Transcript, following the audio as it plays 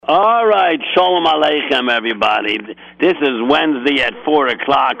All right, Shalom Aleichem, everybody. This is Wednesday at 4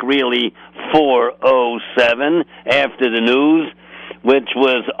 o'clock, really 4:07 after the news, which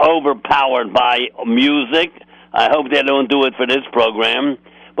was overpowered by music. I hope they don't do it for this program,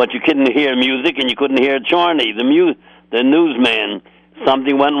 but you couldn't hear music and you couldn't hear Charney, the newsman.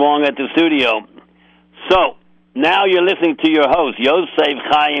 Something went wrong at the studio. So, now you're listening to your host, Yosef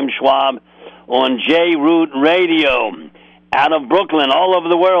Chaim Schwab, on J-Root Radio. Out of Brooklyn, all over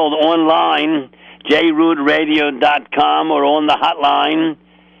the world, online, jrootradio.com or on the hotline.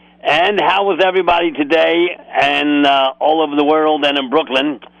 And how was everybody today and all over the world and in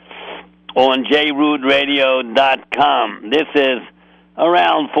Brooklyn on jrootradio.com? This is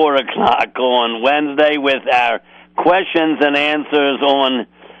around 4 o'clock on Wednesday with our questions and answers on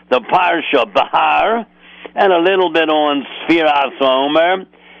the Parsha Bahar and a little bit on Sfiras Omer.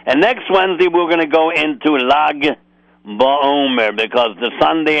 And next Wednesday we're going to go into Lag Ba'omer, because the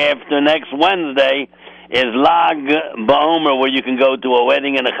Sunday after next Wednesday is Lag Ba'omer, where you can go to a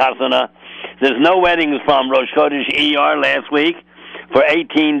wedding and a chasana. There's no weddings from Rosh Chodesh Iyar last week for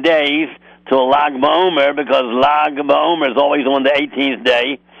 18 days till Lag Ba'omer, because Lag Ba'omer is always on the 18th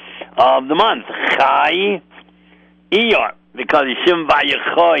day of the month. Chai Iyar, because Yishim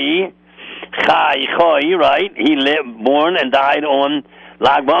Vayachoi, Chai Choi, right? He lived, born and died on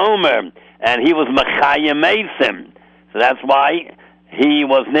Lag Ba'omer, and he was Mechayim Mesim. So that's why he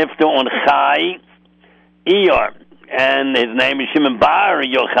was nifter on Chai Iyar, and his name is Shimon Bar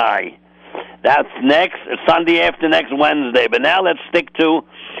Yochai. That's next Sunday after next Wednesday. But now let's stick to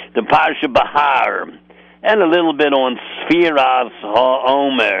the Parsha Bahar and a little bit on Sfiras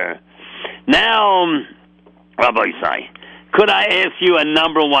HaOmer. Now, Rabbi Isai, could I ask you a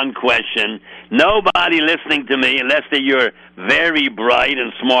number one question? Nobody listening to me, unless you're very bright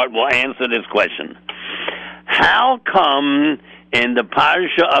and smart, will answer this question. How come in the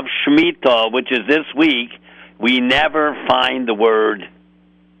Parsha of Shemitah, which is this week, we never find the word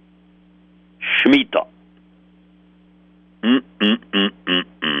Shemitah? And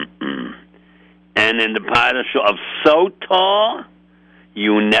in the Parsha of Sotah,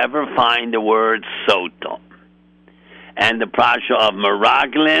 you never find the word Sotah. And the Parsha of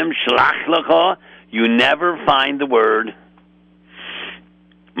Meraglim, Shlach Lecha, you never find the word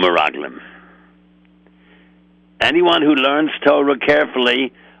Meraglim. Anyone who learns Torah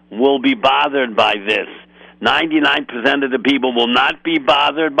carefully will be bothered by this. 99% of the people will not be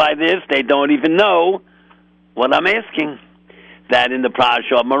bothered by this. They don't even know what I'm asking. That in the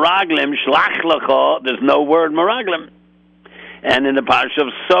Parsha of Meraglim, Shlach Lecha, there's no word Meraglim. And in the Parsha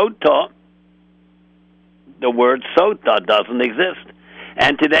of Sotah, the word Sotah doesn't exist.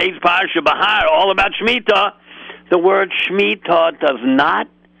 And today's Parsha Bahar, all about Shemitah, the word Shemitah does not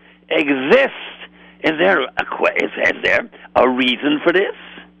exist. Is there a reason for this?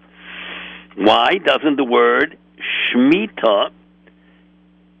 Why doesn't the word Shemitah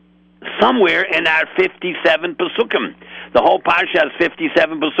somewhere in our 57 Pesukim? The whole Parsha has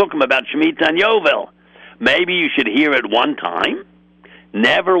 57 Pesukim about Shemitah and Yovel. Maybe you should hear it one time.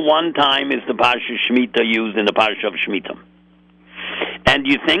 Never one time is the Parsha Shemitah used in the Parsha of Shemitah. And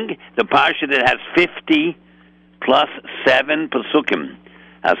you think the Parsha that has 50 plus 7 Pesukim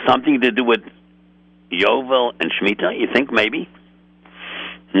has something to do with Yovel and Shemitah? You think maybe?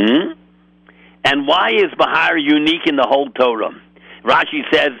 And why is Bahar unique in the whole Torah? Rashi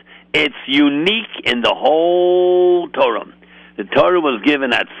says it's unique in the whole Torah. The Torah was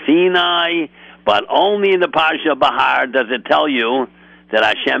given at Sinai, but only in the Parsha Bahar does it tell you that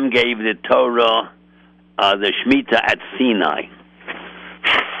Hashem gave the Torah, the Shemitah at Sinai.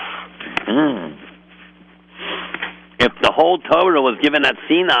 If the whole Torah was given at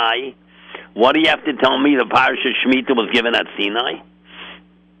Sinai, what do you have to tell me the Parsha Shemitah was given at Sinai?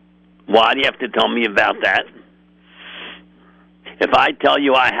 Why do you have to tell me about that? If I tell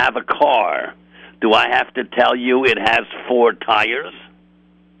you I have a car, do I have to tell you it has 4 tires?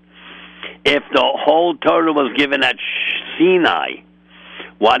 If the whole Torah was given at Sinai,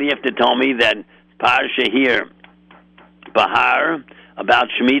 why do you have to tell me that Parsha here, Bahar, about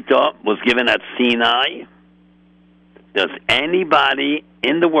Shemitah, was given at Sinai? Does anybody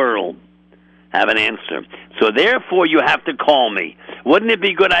in the world have an answer? So therefore, you have to call me. Wouldn't it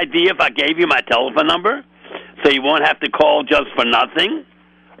be a good idea if I gave you my telephone number so you won't have to call just for nothing?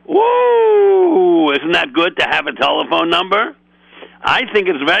 Woo! Isn't that good to have a telephone number? I think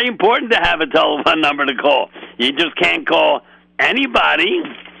it's very important to have a telephone number to call. You just can't call anybody.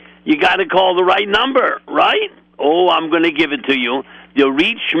 You got to call the right number, right? Oh, I'm going to give it to you. You'll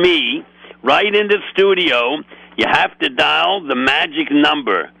reach me right in the studio. You have to dial the magic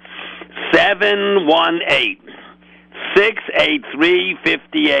number, 718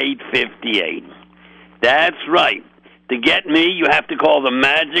 683-5858. That's right. To get me, you have to call the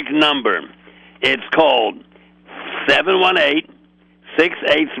magic number. It's called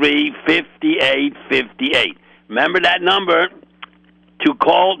 718-683-5858. Remember that number. To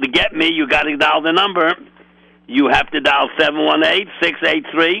call, to get me, you got to dial the number. You have to dial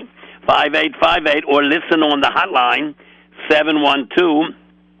 718-683-5858 or listen on the hotline,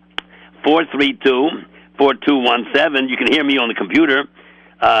 712-432-4217. You can hear me on the computer,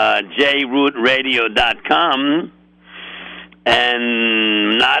 jrootradio.com,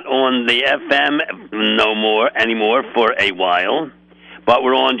 and not on the FM anymore for a while, but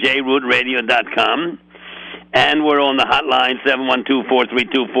we're on jrootradio.com. And we're on the hotline,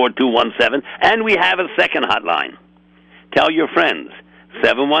 712-432-4217. And we have a second hotline. Tell your friends,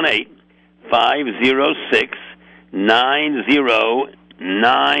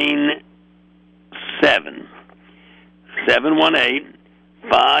 718-506-9097.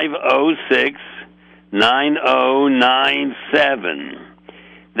 718-506-9097.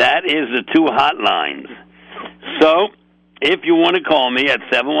 That is the two hotlines. So, if you want to call me at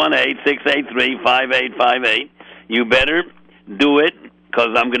 718-683-5858, you better do it,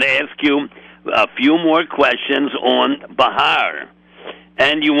 because I'm going to ask you a few more questions on Bahar.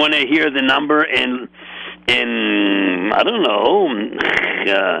 And you want to hear the number in I don't know,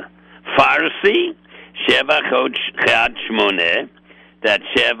 Farsi, Sheva Chad Shmoneh. That's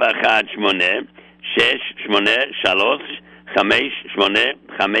Sheva Chad Shmoneh, Shesh Shmoneh Shalosh Chamesh Shmoneh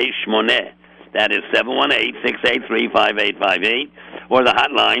Chamesh Shmoneh. That is 718-683-5858, or the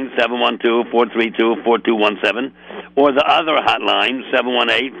hotline, 712-432-4217, or the other hotline,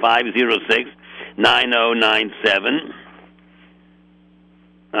 718-506-9097.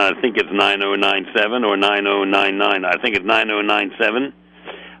 I think it's 9097 or 9099. I think it's 9097.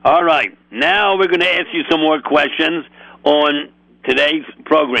 All right. Now we're going to ask you some more questions on today's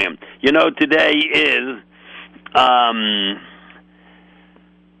program. You know, today is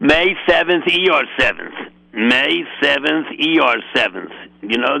May 7th, ER 7th. May 7th, ER 7th.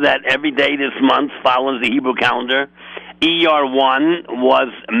 You know that every day this month follows the Hebrew calendar. ER 1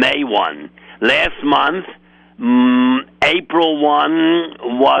 was May 1. Last month, April 1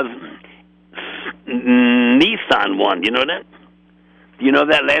 was Nisan 1. You know that? You know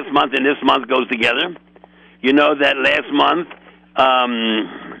that last month and this month goes together? You know that last month,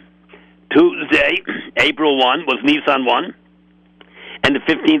 Tuesday, April 1 was Nisan 1? And the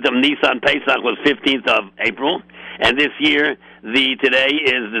 15th of Nisan Pesach was 15th of April. And this year, today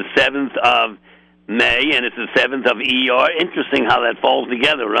is the 7th of May, and it's the 7th of ER. Interesting how that falls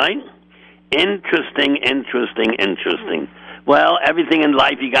together, right? Interesting. Well, everything in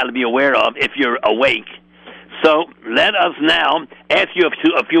life you got to be aware of if you're awake. So let us now ask you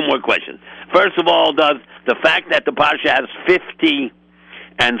a few more questions. First of all, does the fact that the Parsha has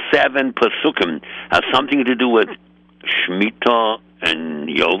 57 Pesukim have something to do with Shemitah and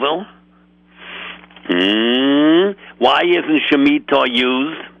Yovel? Why isn't Shemitah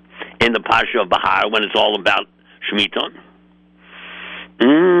used in the Parsha of Bahar when it's all about Shemitah?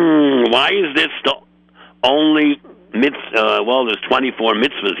 Why is this the only mitzvah? Well, there's 24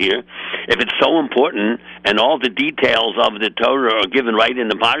 mitzvahs here. If it's so important and all the details of the Torah are given right in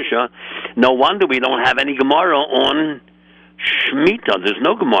the Parsha, no wonder we don't have any Gemara on Shemitah. There's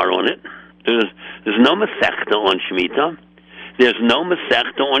no Gemara on it. There's no Masechta on Shemitah. There's no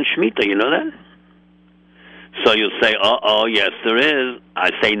Masechta on Shemitah. You know that? So you'll say, yes, there is.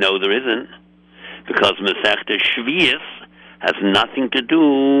 I say, no, there isn't. Because Masechta Shvius has nothing to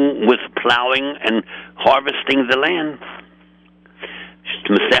do with plowing and harvesting the land.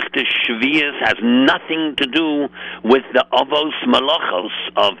 Masechta Shvius has nothing to do with the Avos Malachos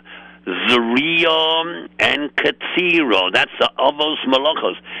of Zeriah and Katsira. That's the Avos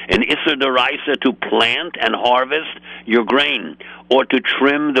Malachos. An Isser Deraisa to plant and harvest your grain, or to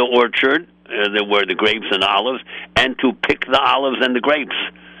trim the orchard, where the grapes and olives, and to pick the olives and the grapes.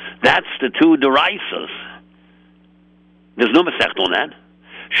 That's the two Deraisas. There's no Masechta on that.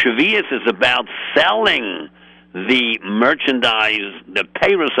 Shvius is about selling the merchandise, the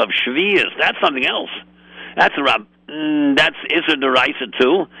payros of Shvius. That's something else. That's Isser Deraisa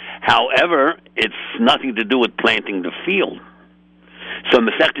too. However, it's nothing to do with planting the field. So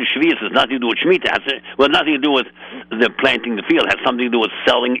Masechta Shvius has nothing to do with Shemitah. Well, nothing to do with the planting the field. It has something to do with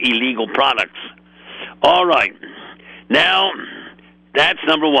selling illegal products. All right. Now, that's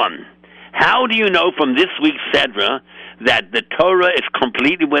number one. How do you know from this week's Sedra that the Torah is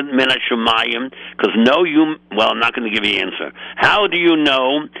completely with Min HaShemayim? Because I'm not going to give you the answer. How do you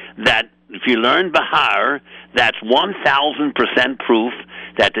know that if you learn Bahar, That's 1,000% proof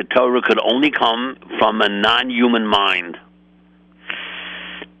that the Torah could only come from a non-human mind.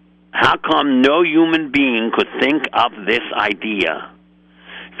 How come no human being could think of this idea?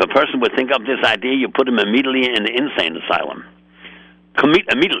 If a person would think of this idea, you put him immediately in the insane asylum.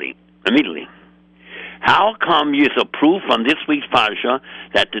 Immediately. How come you have proof from this week's parsha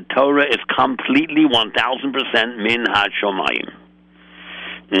that the Torah is completely 1,000% min ha-shomayim?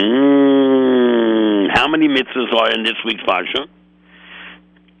 How many mitzvahs are in this week's parsha?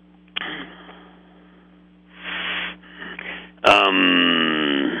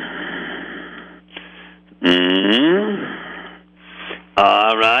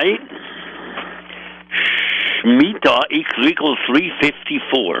 All right. Shemitah equals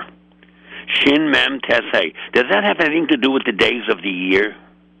 354. Shin Mem Tesei. Does that have anything to do with the days of the year?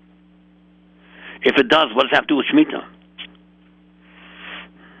 If it does, what does it have to do with Shemitah?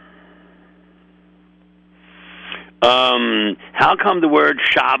 How come the word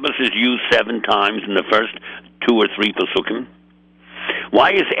Shabbos is used 7 times in the first 2 or 3 Pesukim?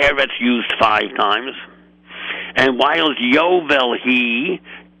 Why is Eretz used 5 times? And why is Yovel he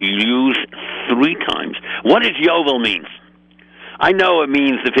used 3 times? What does Yovel mean? I know it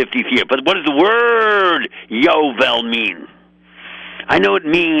means the 50th year, but what does the word Yovel mean? I know it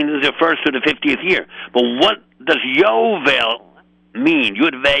means the first to the 50th year, but what does Yovel mean?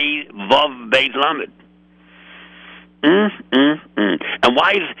 Yud Vei Vav Beis Lamed. And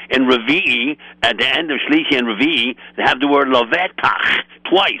why is in Revi'i, at the end of Shlishi and Revi'i, they have the word Lovetach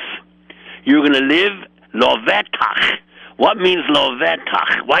twice? You're going to live Lovetach. What means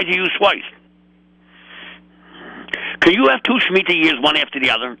Lovetach? Why do you use twice? Can you have 2 Shemitah years, one after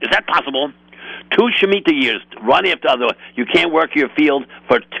the other? Is that possible? 2 Shemitah years, one after the other. You can't work your field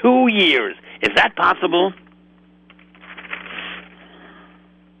for 2 years. Is that possible?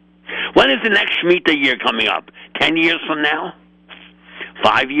 When is the next Shemitah year coming up? 10 years from now?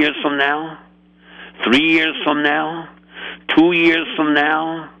 5 years from now? 3 years from now? 2 years from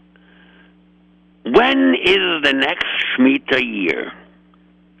now? When is the next Shemitah year?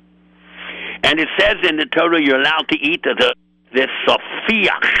 And it says in the Torah you're allowed to eat the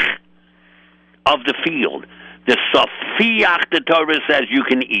sofiach of the field. The sofiach, the Torah says you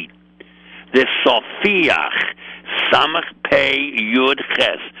can eat. The sofiach, samach pei yud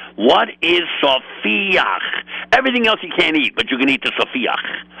ches. What is sofiach? Everything else you can't eat, but you can eat the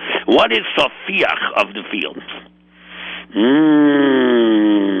sofiach. What is sofiach of the field?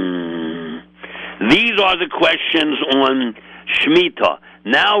 These are the questions on Shemitah.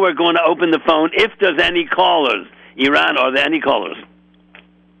 Now we're going to open the phone if there's any callers. Iran, are there any callers?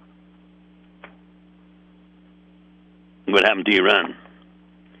 What happened to Iran?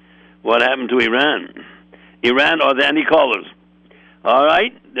 What happened to Iran? Iran, are there any callers? All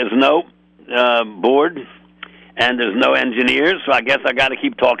right, there's no board, and there's no engineers, so I guess I got to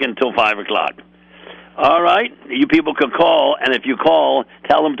keep talking until 5 o'clock. All right, you people could call, and if you call,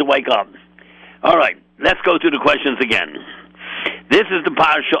 tell them to wake up. All right, let's go through the questions again. This is the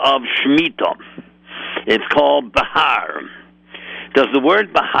parsha of Shemitah. It's called Bahar. Does the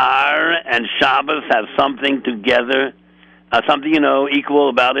word Bahar and Shabbos have something together, something, equal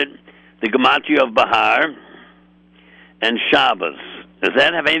about it? The gematria of Bahar and Shabbos. Does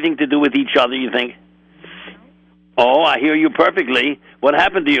that have anything to do with each other, you think? Oh, I hear you perfectly. What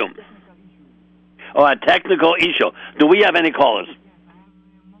happened to you? Oh, a technical issue. Do we have any callers?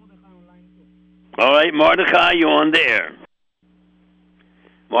 All right, Mordechai, you're on the air.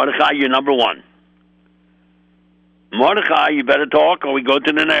 Mordechai, you're number 1. Mordechai, you better talk or we go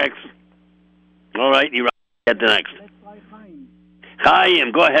to the next. All right, you're at the next.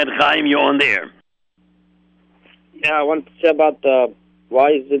 Chaim, go ahead, Chaim, you're on the air. Yeah, I want to say about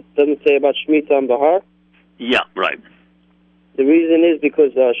why doesn't say about Shemitah and Bahar. Yeah, right. The reason is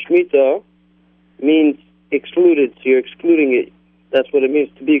because Shemitah means excluded, so you're excluding it. That's what it means,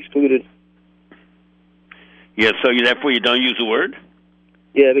 to be excluded. Yeah, so therefore you don't use the word?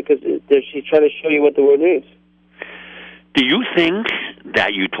 Yeah, because she's trying to show you what the word means. Do you think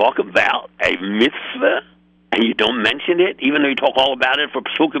that you talk about a mitzvah and you don't mention it, even though you talk all about it for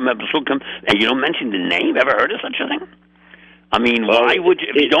Pesukim and Pesukim, and you don't mention the name? Ever heard of such a thing? I mean, why would you,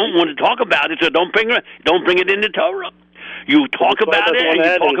 if you don't want to talk about it, so don't bring it in the Torah. You talk about it, and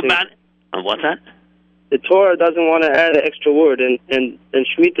you talk about it. What's that? The Torah doesn't want to add an extra word, and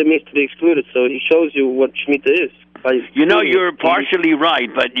Shemitah means to be excluded, so he shows you what Shemitah is. You're partially right,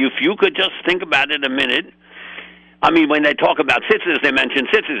 but if you could just think about it a minute, I mean, when they talk about tzitzis, they mention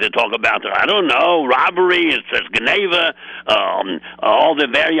tzitzis. They talk about, I don't know, robbery, it says Geneva, all the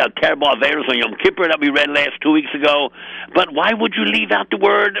very terrible averos on Yom Kippur that we read last 2 weeks ago. But why would you leave out the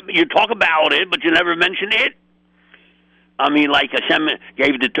word? You talk about it, but you never mention it. I mean, like Hashem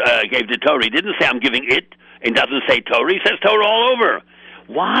gave the Torah. He didn't say, I'm giving it. It doesn't say Torah. He says Torah all over.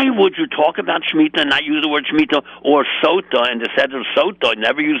 Why would you talk about Shemitah and not use the word Shemitah, or Sota and the set of Sota,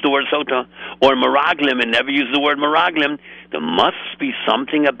 never use the word Sota, or Meraglim and never use the word Meraglim? There must be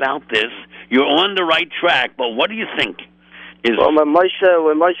something about this. You're on the right track, but what do you think? Well, when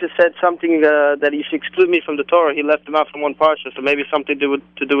Moshe said something that he should exclude me from the Torah, he left him out from one parsha, so maybe something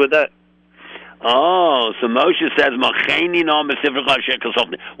to do with that. Oh, so Moshe says,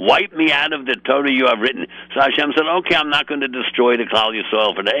 wipe me out of the Torah you have written. So Hashem said, okay, I'm not going to destroy the Klal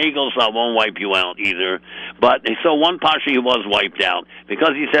Yisrael for the Egel, so I won't wipe you out either. But so one parsha he was wiped out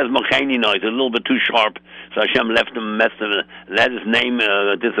because he says Macheni no, it's a little bit too sharp. So Hashem let his name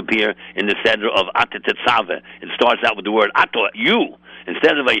disappear in the center of Atetetzave. It starts out with the word Ato, you.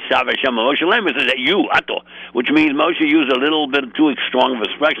 Instead of Eishav Hashem Moshe Lem, it says you, Ato, which means Moshe used a little bit too strong of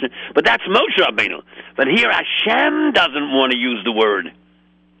expression. But that's Moshe Rabbeinu. But here Hashem doesn't want to use the word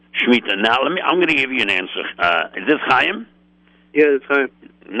Shemitah. Now I'm going to give you an answer. Is this Chaim? Yeah, it's Chaim.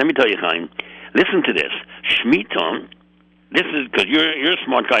 Let me tell you, Chaim. Listen to this. Shemitah. This is because you're a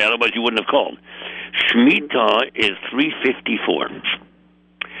smart guy. Otherwise, you wouldn't have called. Shemitah is 354.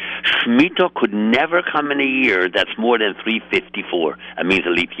 Shemitah could never come in a year that's more than 354. That means a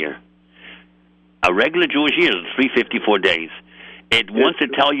leap year. A regular Jewish year is 354 days. It wants to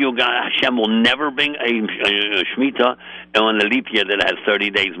tell you, Hashem will never bring a Shemitah on a leap year that has 30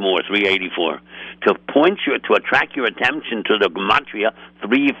 days more, 384. To attract your attention to the Gematria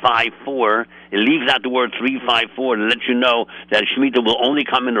 354, it leaves out the word 354 to let you know that Shemitah will only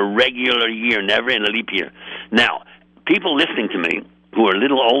come in a regular year, never in a leap year. Now, people listening to me who are a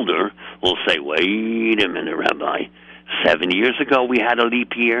little older will say, wait a minute, Rabbi, 7 years ago we had a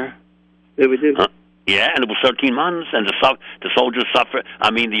leap year? Yeah, we did. Yeah, and it was 13 months, and the soldiers suffered,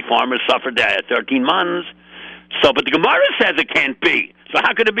 the farmers suffered 13 months. So, but the Gemara says it can't be. So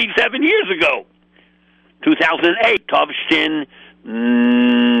how could it be 7 years ago? 2008, Tov Shin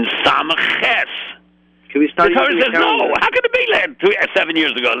Samach Ches. Can we start? The Torah says no. How could it be 7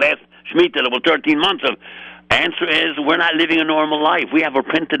 years ago? Last Shemitah, there were 13 months of. Answer is, we're not living a normal life. We have a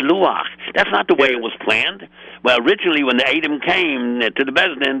printed luach. That's not the way it was planned. Well, originally, when the Edom came to the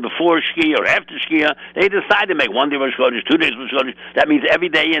Beis Din, before Shkia or after Shkia, they decided to make 1 day Rosh Chodesh, 2 days Rosh Chodesh. That means every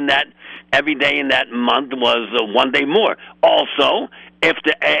day in that month was 1 day more. Also, if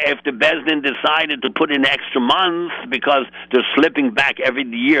the Beis Din decided to put in extra months because they're slipping back every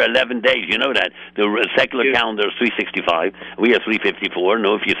year 11 days, you know that the secular calendar is 365. We have 354.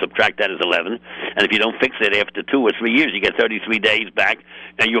 No, if you subtract that, is 11. And if you don't fix it after 2 or 3 years, you get 33 days back,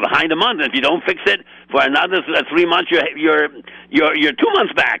 and you're behind a month. And if you don't fix it for another 3 months, you're 2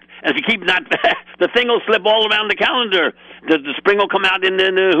 months back. And if you keep not, the thing will slip all around the calendar. The spring will come out in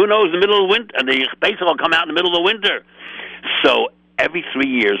who knows, the middle of the winter. The Pesach will come out in the middle of the winter. So every 3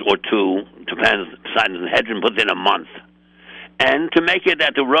 years or 2, depends, Sanhedrin puts in a month. And to make it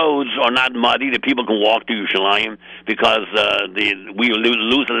that the roads are not muddy, that people can walk to Yerushalayim, because we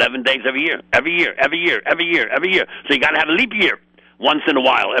lose 11 days every year. So you got to have a leap year once in a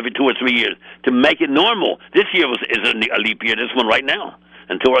while, every 2 or 3 years, to make it normal. This year is a leap year, this one right now.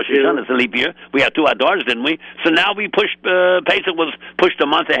 Until Rosh Hashanah, it's a leap year. We had 2 Adars, didn't we? So now we pushed, Pesach was pushed a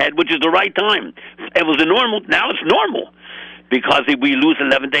month ahead, which is the right time. It was normal, now it's normal. Because we lose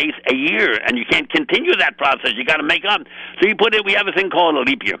 11 days a year, and you can't continue that process. You got to make up. So you put it. We have a thing called a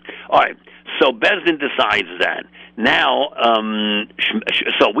leap year. All right. So Beis Din decides that now.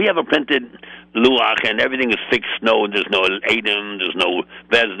 So we have a printed luach, and everything is fixed. No, there's no Edom, there's no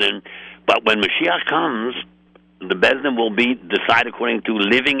Beis Din. But when Mashiach comes, the Beis Din will be decided according to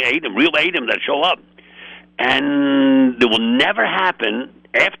living Edom, real Edom that show up, and there will never happen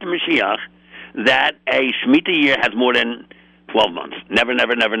after Mashiach that a Shemitah year has more than 12 months. Never.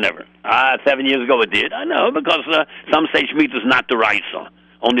 7 years ago it did. I know, because some say Shemitah is not the Raisa.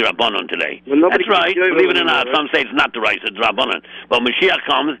 Only Rabbanon today. Well, that's right. Believe it or not, some say it's not the Raisa, it's Rabbanon. But when Mashiach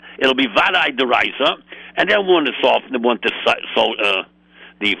comes, it'll be Vadai the Raisa, and they'll want the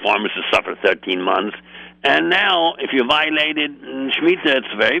farmers to suffer 13 months. And now, if you violated Shemitah,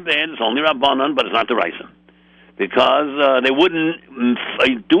 it's very bad. It's only Rabbanon, but it's not the Raisa. Because they wouldn't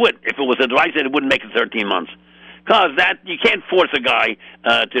do it. If it was a Raisa, it wouldn't make it 13 months. Because that, you can't force a guy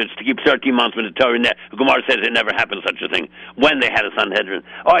to keep 13 months with the Torah. Gemara says it never happened such a thing when they had a Sanhedrin.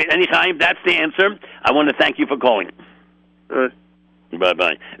 All right, anytime, that's the answer. I want to thank you for calling.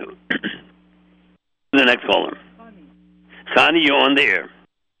 Bye-bye. The next caller. Connie, you're on the air.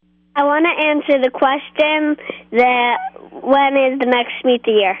 I want to answer the question that when is the next Shemitah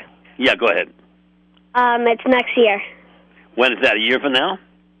year? Yeah, go ahead. It's next year. When is that, a year from now?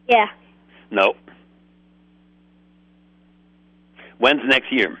 Yeah. No. When's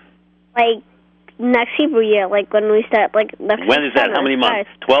next year? Like, next Hebrew year, like when we start, like, next When is that? How many months?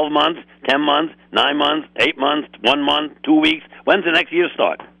 12 months? 10 months? 9 months? 8 months? 1 month? 2 weeks? When's the next year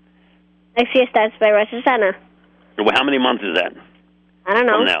start? Next year starts by Rosh Hashanah. Well, how many months is that? I don't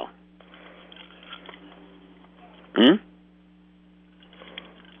know. From now?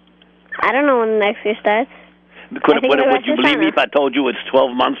 I don't know when the next year starts. Would you believe me if I told you it's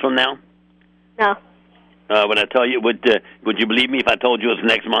 12 months from now? No. Would I tell you? Would you believe me if I told you it's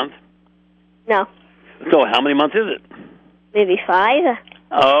next month? No. So how many months is it? Maybe 5.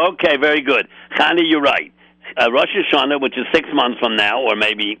 Okay, very good. Chani, you're right. Rosh Hashanah, which is 6 months from now, or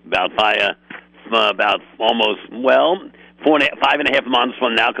maybe about almost 5.5 months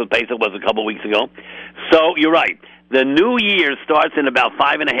from now, because Pesach was a couple weeks ago. So you're right. The new year starts in about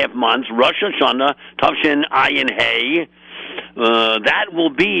 5.5 months. Rosh Hashanah, Tavshin Ayin Hey. That will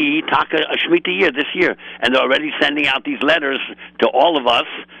be Taka a Shemitah year this year, and they're already sending out these letters to all of us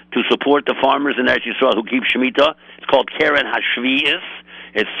to support the farmers in Eretz Yisrael who keep Shemitah. It's called Keren HaShvi'is.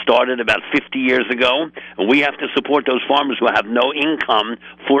 It started about 50 years ago, and we have to support those farmers who have no income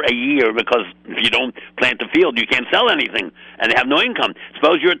for a year, because if you don't plant the field, you can't sell anything, and they have no income.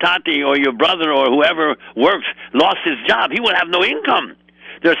 Suppose your tati or your brother or whoever works lost his job. He would have no income.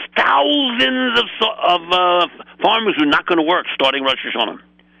 There's thousands of farmers who are not going to work starting Rosh Hashanah,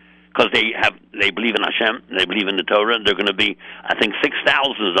 because they believe in Hashem, they believe in the Torah. They're going to be, I think,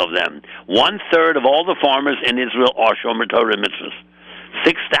 6,000 of them. 1/3 of all the farmers in Israel are Shomer Torah mitzvahs.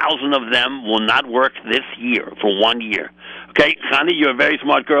 6,000 of them will not work this year for 1 year. Okay, Chani, you're a very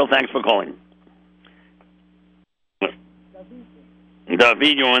smart girl. Thanks for calling.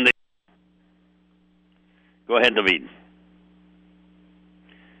 David, you're on the... Go ahead, David.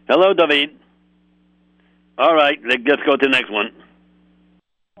 Hello, David. All right, let's go to the next one.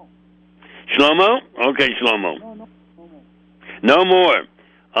 Shlomo? Okay, Shlomo. No more.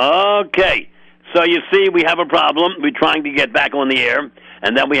 Okay. So you see, we have a problem. We're trying to get back on the air,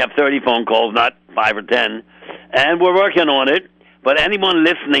 and then we have 30 phone calls, not 5 or 10. And we're working on it. But anyone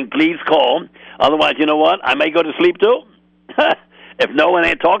listening, please call. Otherwise, you know what? I may go to sleep too. If no one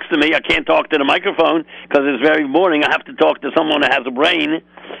talks to me, I can't talk to the microphone because it's very boring. I have to talk to someone that has a brain.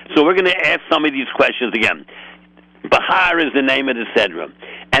 So we're going to ask some of these questions again. Bahar is the name of the Sedra,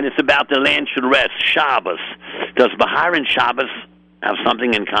 and it's about the land should rest, Shabbos. Does Bahar and Shabbos have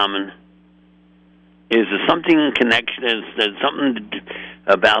something in common? Is there something connection? Is there something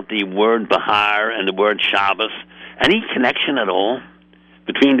about the word Bahar and the word Shabbos? Any connection at all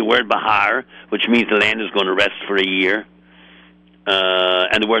between the word Bahar, which means the land is going to rest for a year,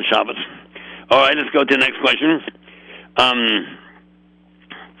 and the word Shabbos? All right, let's go to the next question.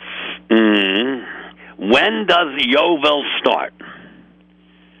 When does Yovel start?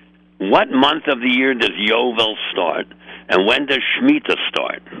 What month of the year does Yovel start? And when does Shemitah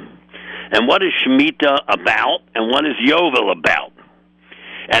start? And what is Shemitah about? And what is Yovel about?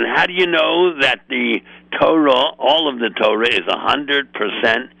 And how do you know that the Torah, all of the Torah, is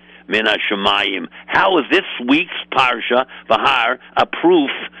 100% min hashamayim? How is this week's Parsha, Bahar, a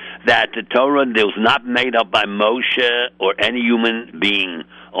proof that the Torah was not made up by Moshe or any human being,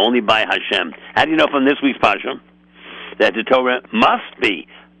 only by Hashem? How do you know from this week's Parsha that the Torah must be?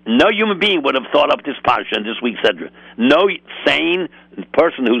 No human being would have thought up this Parsha in this week's Sedra. No sane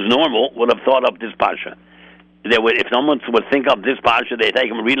person who's normal would have thought up this Parsha. They would, if someone would think up this Parsha, they'd take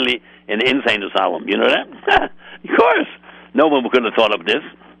him really in an insane asylum. You know that? Of course. No one could have thought up this.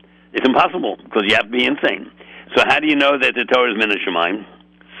 It's impossible, because you have to be insane. So how do you know that the Torah is min hashamayim?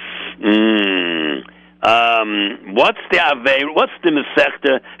 What's the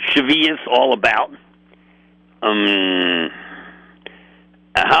Masechta Shvi'is all about?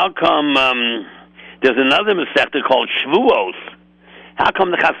 How come there's another Masechta called Shavuos? How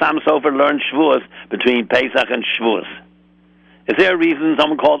come the Chassam Sofer learned Shavuos between Pesach and Shavuos? Is there a reason?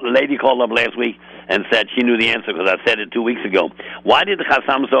 A lady called up last week and said she knew the answer because I said it 2 weeks ago. Why did the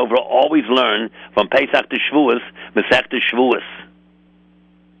Chassam Sofer always learn from Pesach to Shavuos, Masechta Shavuos?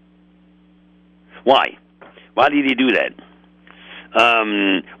 Why? Why did he do that?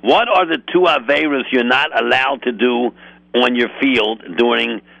 What are the 2 Averas you're not allowed to do on your field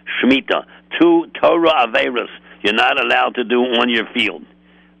during Shemitah? 2 Torah Averas you're not allowed to do on your field.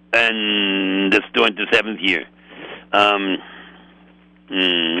 And this during the 7th year.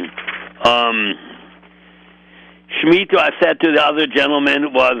 Shemitah, I said to the other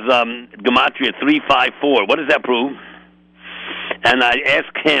gentleman, was Gematria 354. What does that prove? And I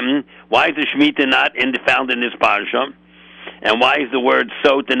asked him, why is the Shemitah not found in this parsha? And why is the word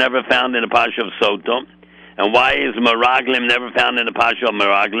Sota never found in the parsha of Sota? And why is Meraglim never found in the parsha of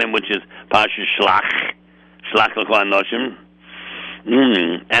Meraglim, which is parsha Shlach? Shlach l'kol anoshim.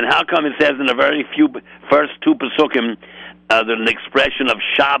 And how come it says in the very few first two Pesukim, the expression of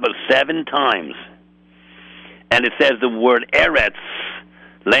Shabbos 7 times? And it says the word Eretz,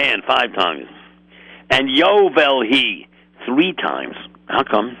 land, 5 times. And Yovel he, 3 times. How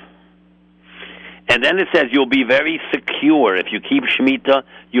come? And then it says you'll be very secure. If you keep Shemitah,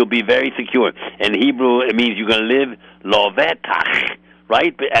 you'll be very secure. In Hebrew, it means you're going to live Lovetach,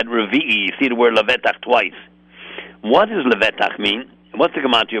 right? At Revi'i, you see the word Lovetach twice. What does Lovetach mean? What's the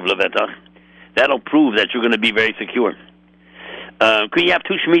gematria of Lovetach? That'll prove that you're going to be very secure. Can you have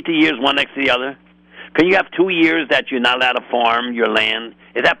 2 Shemitah years, one next to the other? Can you have 2 years that you're not allowed to farm your land?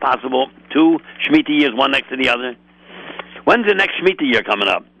 Is that possible? 2 Shemitah years, one next to the other? When's the next Shemitah year coming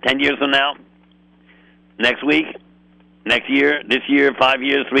up? 10 years from now? Next week? Next year? This year? 5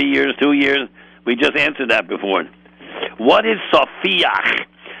 years? 3 years? 2 years? We just answered that before. What is Sofiach?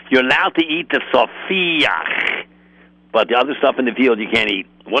 You're allowed to eat the Sofiach, but the other stuff in the field you can't eat.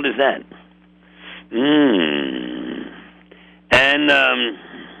 What is that? And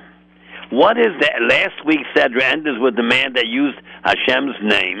what is that? Last week's Sedra ended with the man that used Hashem's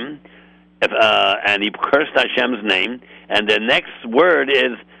name, and he cursed Hashem's name, and the next word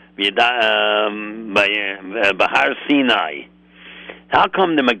is Bahar Sinai. How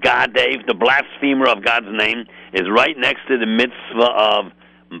come the Megadev, the blasphemer of God's name, is right next to the mitzvah of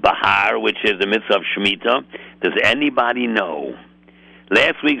Bahar, which is the mitzvah of Shemitah? Does anybody know?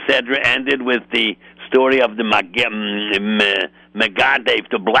 Last week's Sedra ended with the story of the Megadev,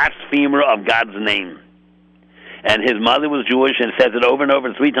 the blasphemer of God's name. And his mother was Jewish, and says it over and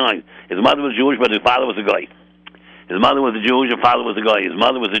over 3 times. His mother was Jewish, but his father was a guy. His mother was a Jew, his father was a guy. His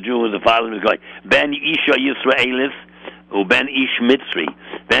mother was a Jew, his father was a guy. Ben Isha Yisraelis, or Ben Ish Mitzri.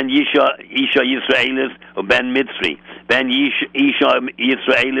 Ben Isha Yisraelis, or Ben Mitzri. Ben Isha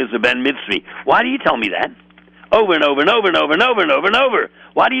Yisraelis, or Ben Mitzri. Why do you tell me that? Over and over and over and over and over and over and over.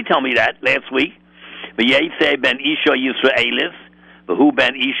 Why do you tell me that last week? V'yetze Ben Isha Yisraelis, v'hu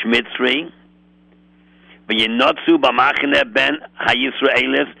Ben Ish Mitzri. V'yenotzu b'machane Ben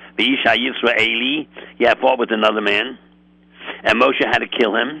HaYisraelis, v'Ish HaYisraeli. He had fought with another man. And Moshe had to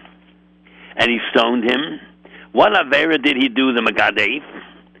kill him. And he stoned him. What Avera did he do, the Megadev?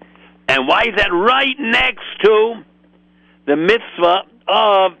 And why is that right next to the mitzvah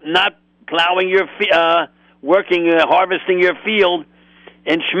of not plowing your harvesting your field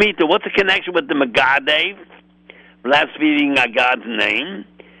in Shemitah? What's the connection with the Megadev, blaspheming God's name,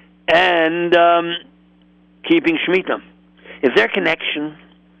 and keeping Shemitah? Is there a connection?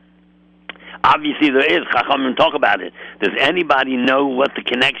 Obviously there is. Chachamim talk about it. Does anybody know what the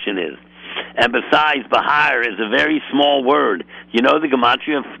connection is? And besides, Bahar is a very small word. You know the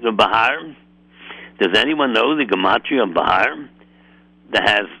gematria of the Bahar? Does anyone know the gematria of Bahar? That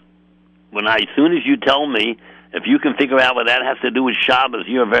has, as soon as you tell me, if you can figure out what that has to do with Shabbos,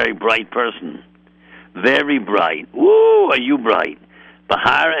 you're a very bright person. Very bright. Woo, are you bright?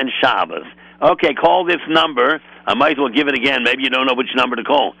 Bahar and Shabbos. Okay, call this number. I might as well give it again. Maybe you don't know which number to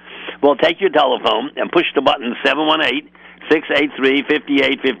call. Well, take your telephone and push the button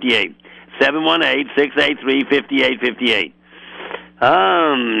 718-683-5858. 718-683-5858.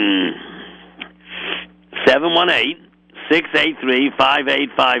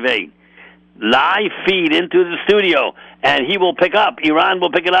 718-683-5858. Live feed into the studio, and he will pick up. Iran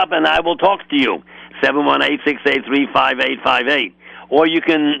will pick it up, and I will talk to you. 718-683-5858. Or you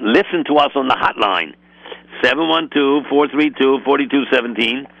can listen to us on the hotline,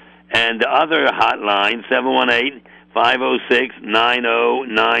 712-432-4217, and the other hotline,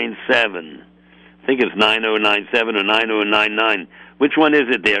 718-506-9097. I think it's 9097 or 9099. Which one is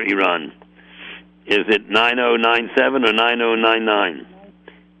it there, Iran? Is it 9097 or 9099?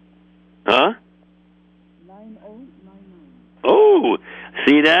 Huh? 9099. Oh,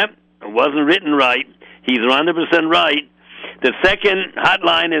 see that? It wasn't written right. He's 100% right. The second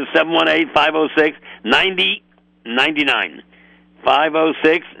hotline is 718-506-9099.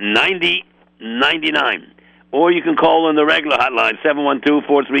 506-9099. Or you can call on the regular hotline,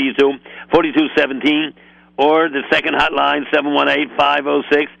 712-432-4217. Or the second hotline,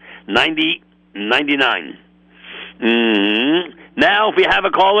 718-506-9099. Now, if we have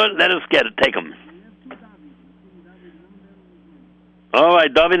a caller, let us get it. Take them. All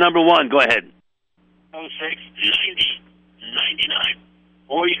right, David number 1, go ahead. 06-90-99.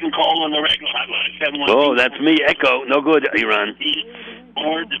 Or you can call on the regular hotline, 712. Oh, that's me, Echo. No good, Iran.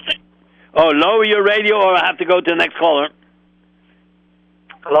 Or the lower your radio, or I have to go to the next caller.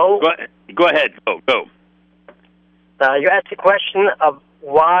 Hello? Go ahead. Go. You asked the question of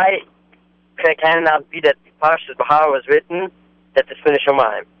why can it not be that Parshas Bahar was written that the Sfina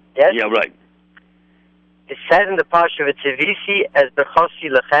Shomayim. Yes? Yeah, right. It said in the Parsha V'tzivisi as Bechosi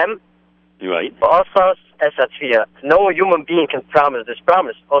Lechem. Right. Ba'asas es Atzviyah. No human being can promise this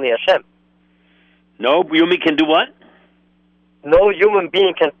promise, only Hashem. No human can do what? No human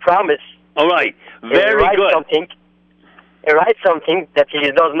being can promise. All right. Very good. He writes something that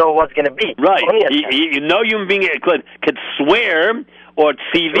he doesn't know what's going to be. Right. No human being could swear or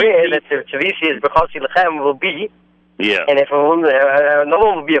tzivisi. Swear that the tzivisi is Bechosi Lechem will be. Yeah. And if no one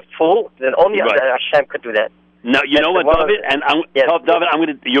will be a fool, then only Hashem could do that. No, you know what, David?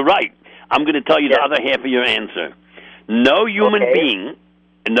 David, you're right. I'm going to tell you the other half of your answer. No human being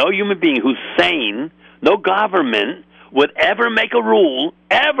who's sane, no government would ever make a rule,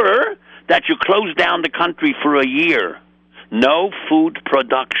 ever, that you close down the country for a year. No food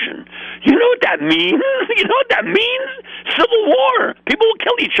production. You know what that means? You know what that means? Civil war. People will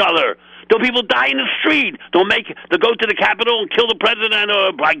kill each other. Don't people die in the street? They'll go to the Capitol and kill the president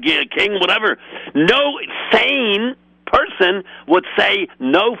or king, whatever. No sane person would say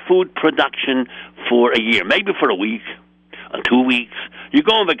no food production for a year, maybe for a week or 2 weeks. You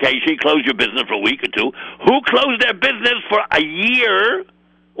go on vacation, you close your business for a week or two. Who closed their business for a year,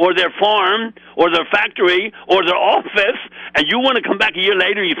 or their farm, or their factory, or their office, and you want to come back a year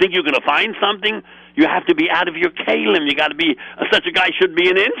later and you think you're going to find something? You have to be out of your kalim. You got to be, such a guy should be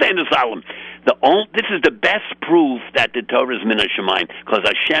in an insane asylum. This is the best proof that the Torah is min hashamayim, because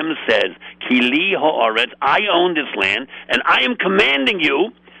Hashem says, Kili ha'aretz, I own this land, and I am commanding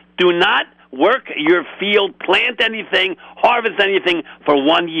you, do not work your field, plant anything, harvest anything for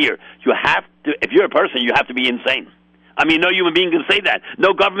 1 year. You have to, if you're a person, you have to be insane. I mean, no human being can say that.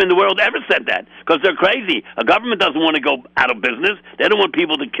 No government in the world ever said that, because they're crazy. A government doesn't want to go out of business. They don't want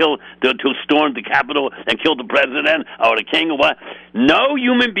people to storm the Capitol and kill the president or the king or what. No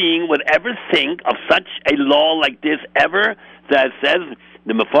human being would ever think of such a law like this ever, that says,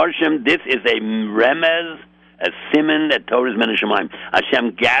 the Mefarshim, this is a remez, a siman that Torah is min hashamayim.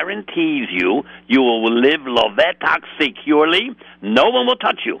 Hashem guarantees you will live levetach securely. No one will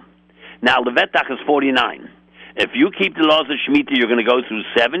touch you. Now, levetach is 49. If you keep the laws of Shemitah, you're going to go through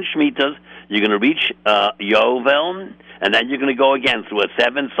 7 Shemitahs. You're going to reach Yovel, and then you're going to go again through a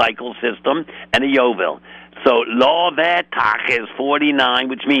 7-cycle system and a Yovel. So law vetach is 49,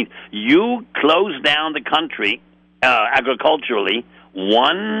 which means you close down the country agriculturally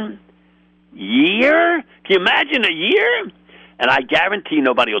 1 year. Can you imagine a year? And I guarantee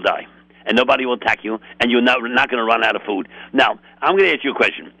nobody will die, and nobody will attack you, and you're not going to run out of food. Now, I'm going to ask you a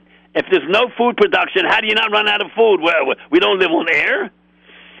question. If there's no food production, how do you not run out of food? We don't live on air.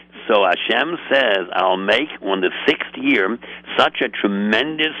 So Hashem says, I'll make on the 6th year such a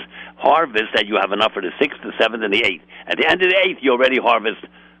tremendous harvest that you have enough for the 6th, the 7th, and the 8th. At the end of the 8th, you already harvest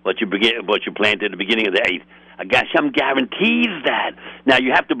what you planted at the beginning of the 8th. Hashem guarantees that. Now,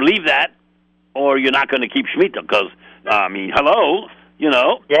 you have to believe that, or you're not going to keep Shemitah, because, hello,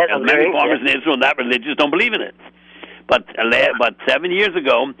 many farmers in Israel not religious don't believe in it. But 7 years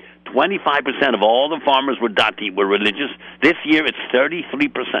ago, 25% of all the farmers were dati, were religious. This year, it's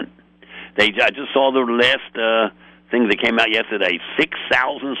 33%. I just saw the last thing that came out yesterday.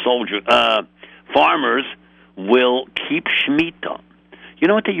 6,000 farmers will keep Shemitah. You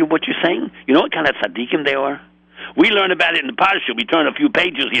know what you're saying? You know what kind of tzaddikim they are? We learn about it in the Parsha. We turn a few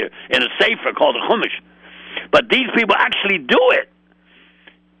pages here in a sefer called the Chumash. But these people actually do it.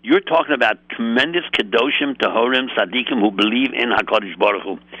 You're talking about tremendous kedoshim, tahorim, tzaddikim who believe in HaKadosh Baruch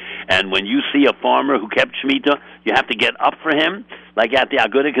Hu. And when you see a farmer who kept Shemitah, you have to get up for him. Like at the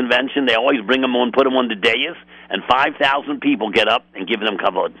Agudah convention, they always bring him on, put him on the dais, and 5,000 people get up and give them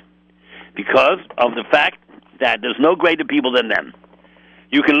kavod. Because of the fact that there's no greater people than them.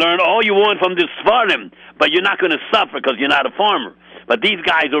 You can learn all you want from the Sfarim, but you're not going to suffer because you're not a farmer. But these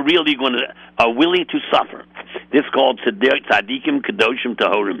guys are really are willing to suffer. This is called tzaddikim, kedoshim,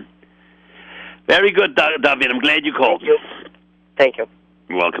 tahorim. Very good, David. I'm glad you called. Thank you.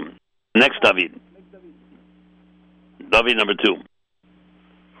 You're welcome. Next, David. David number 2.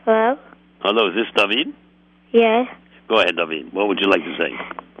 Hello? Hello, is this David? Yes. Go ahead, David. What would you like to say?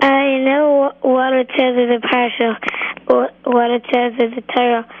 I know what it says in the Parsha, what it says in the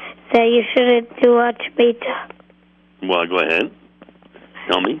Torah, that you shouldn't do on Shemitah. Well, go ahead.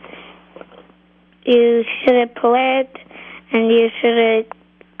 Tell me. You shouldn't plant, and you shouldn't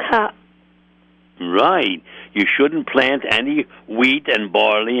cut. Right. You shouldn't plant any wheat and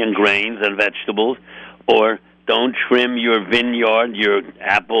barley and grains and vegetables, or don't trim your vineyard, your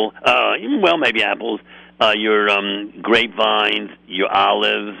apple, maybe apples, your grapevines, your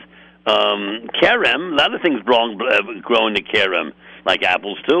olives, kerem. A lot of things grow in the kerem, like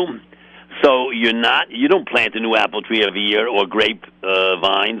apples too. So you don't plant a new apple tree every year, or grape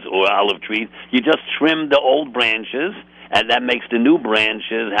vines or olive trees. You just trim the old branches, and that makes the new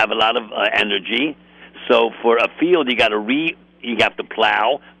branches have a lot of energy. So for a field, you have to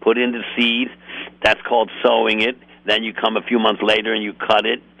plow, put in the seed. That's called sowing it. Then you come a few months later and you cut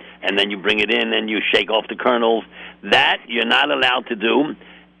it, and then you bring it in and you shake off the kernels. That you're not allowed to do,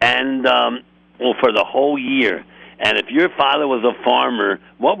 and for the whole year. And if your father was a farmer,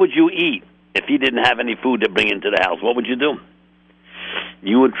 what would you eat if he didn't have any food to bring into the house? What would you do?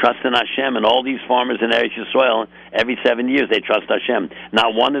 You would trust in Hashem, and all these farmers in Eretz Yisrael, every 7 years they trust Hashem.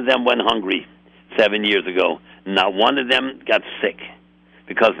 Not one of them went hungry 7 years ago. Not one of them got sick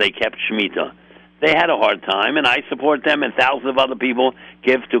because they kept Shemitah. They had a hard time, and I support them, and thousands of other people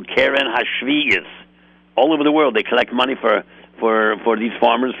give to Keren HaShviyas. All over the world, they collect money for these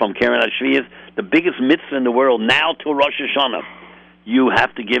farmers from Keren HaShviyas. The biggest mitzvah in the world, now till Rosh Hashanah. You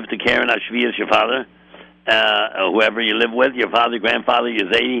have to give to Keren HaShviyas, your father, whoever you live with, your father, grandfather, your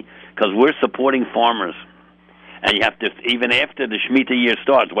Zaidi, because we're supporting farmers. And you have to, even after the Shemitah year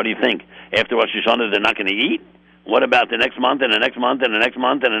starts, what do you think? After Rosh Hashanah, they're not going to eat? What about the next month, and the next month, and the next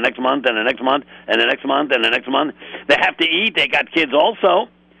month, and the next month, and the next month, and the next month, and the next month? They have to eat. They got kids also.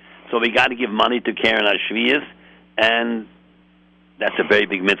 So we got to give money to Keren HaShviyas, and that's a very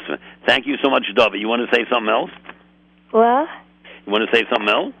big mitzvah. Thank you so much, David. You want to say something else? What? You want to say something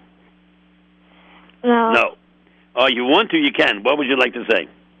else? No. No. Oh, you want to, you can. What would you like to say?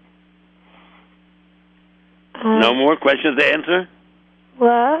 No more questions to answer?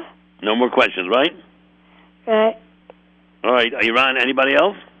 What? No more questions, right? Right. All right. Iran, anybody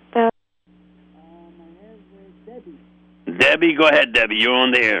else? No. My name is Debbie. Debbie, go ahead, Debbie. You're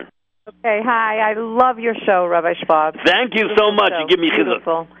on the air. Okay, hi. I love your show, Rabbi Schwab. Thank you so much. You give me chizuk.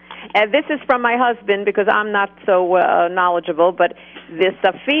 Beautiful. And this is from my husband because I'm not so knowledgeable, but the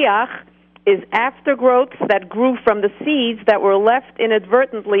safiach is aftergrowths that grew from the seeds that were left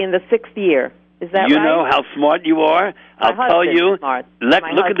inadvertently in the 6th year. Is that right? You know how smart you are? I'll tell you. Smart. Look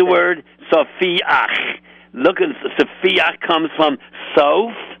at the word safiach. Look at safiach comes from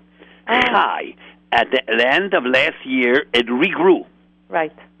sof chai. At the end of last year, it regrew.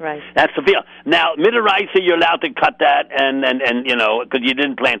 Right. That's safiach. Now, midaraisa, you're allowed to cut that, and because you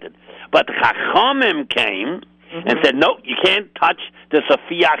didn't plant it. But the Chachamim came and said, no, you can't touch the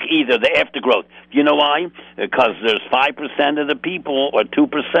safiach either, the aftergrowth. You know why? Because there's 5% of the people, or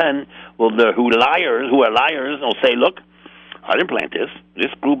 2%, who are liars, will say, look, I didn't plant this.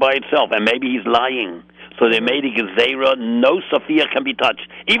 This grew by itself, and maybe he's lying. So they made a gezerah, no safiach can be touched,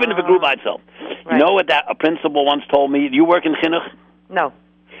 even if it grew by itself. Right. You know what a principal once told me? Do you work in chinuch? No.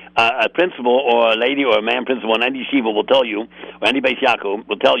 A principal or a lady or a man principal in any yeshiva will tell you, or any Beis Yaakov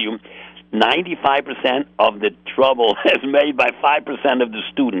will tell you, 95% of the trouble is made by 5% of the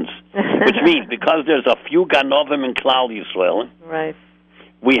students, which means because there's a few ganovim in Klal Yisrael, right?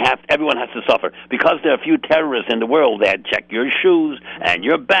 Everyone has to suffer. Because there are a few terrorists in the world that check your shoes and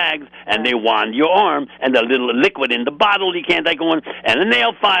your bags, and they wand your arm, and the little liquid in the bottle you can't take on, and a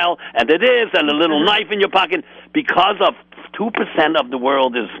nail file, and it is, and a little knife in your pocket. Because of 2% of the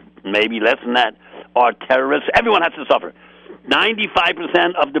world is maybe less than that are terrorists. Everyone has to suffer.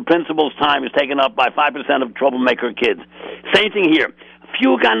 95% of the principal's time is taken up by 5% of troublemaker kids. Same thing here.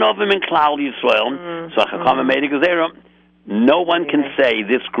 Few ganovim in Klal Yisrael. So Chachamim made a gezerah. No one can say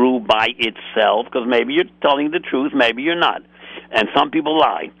this grew by itself, because maybe you're telling the truth, maybe you're not. And some people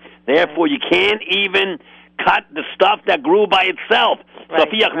lie. Therefore, you can't even cut the stuff that grew by itself.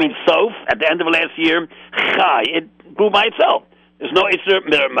 Safiach means sof. At the end of last year, chai, it grew by itself. There's no Isser,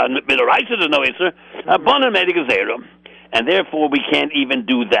 Midaraisa, there's no Isser. Bonan made a gezerah. And therefore, we can't even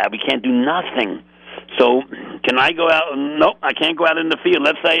do that. We can't do nothing. So, can I go out? Nope, I can't go out in the field.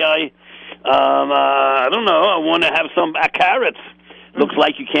 Let's say I don't know, I want to have some carrots. Looks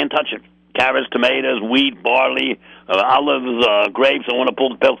like you can't touch it. Carrots, tomatoes, wheat, barley, olives, grapes. I want to pull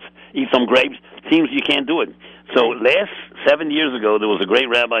the pelts, eat some grapes. Seems you can't do it. So 7 years ago, there was a great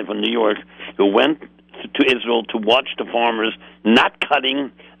rabbi from New York who went to Israel to watch the farmers not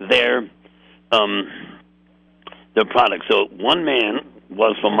cutting their products. So one man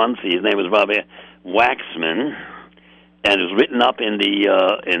was from Muncie. His name was Rabbi Waxman, and it was written up in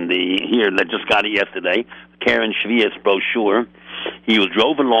the here that just got it yesterday, Keren HaShviyas brochure. He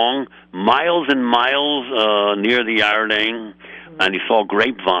drove along miles and miles near the Yarden, and he saw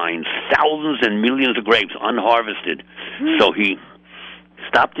grapevines, thousands and millions of grapes unharvested. So he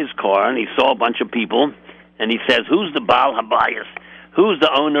stopped his car and he saw a bunch of people, and he says, "Who's the Baal Habayis? Who's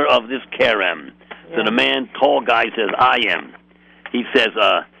the owner of this Kerem?" So the man, tall guy, says, I am. He says,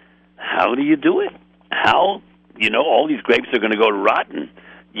 how do you do it? How? All these grapes are going to go to rotten.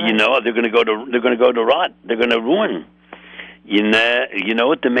 They're going to go to rot. They're going to ruin. You know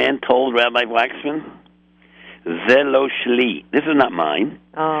what the man told Rabbi Waxman? Ze lo shli. This is not mine.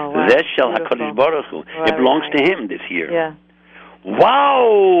 Oh, wow. Ze shel HaKadosh Baruch Hu. It belongs to him this year. Yeah.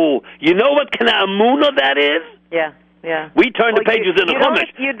 Wow! You know what kind of amuna that is? Yeah. Yeah. We turn the pages in the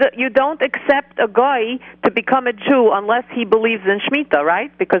Chumash. You don't accept a guy to become a Jew unless he believes in Shemitah,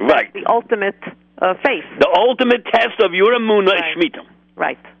 right? Because that's the ultimate faith. The ultimate test of your amuna is Shemitah.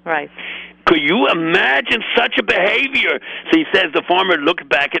 Right. Could you imagine such a behavior? So he says, the farmer looked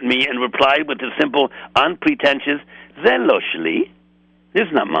back at me and replied with the simple, unpretentious, Ze lo shli. This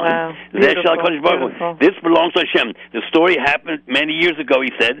is not mine. Wow. This belongs to Hashem. The story happened many years ago,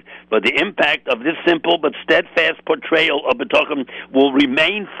 he said, but the impact of this simple but steadfast portrayal of B'tochen will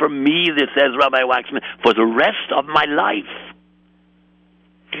remain for me, this says Rabbi Waxman, for the rest of my life.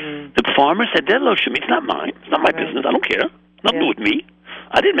 The farmer said, it's not mine. It's not my business. I don't care. Nothing to do with me.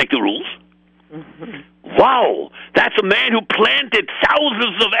 I didn't make the rules. Wow. That's a man who planted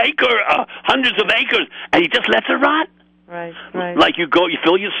thousands of acres, hundreds of acres, and he just lets it rot. Right. Like you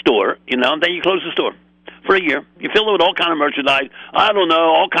fill your store, and then you close the store for a year. You fill it with all kind of merchandise, I don't know,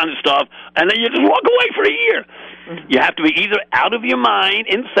 all kind of stuff, and then you just walk away for a year. You have to be either out of your mind,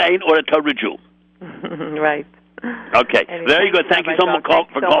 insane, or a Torah Jew. Right. Okay. Very good. Thank you so much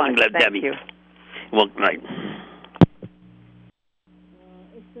for calling, Debbie. Thank you. Well, right.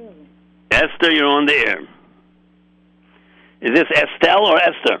 Esther, you're on the air. Is this Estelle or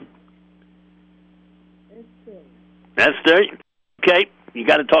Esther? Esther, okay. You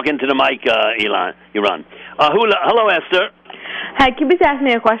got to talk into the mic, Iran. Hello, Esther. Hi, can you please ask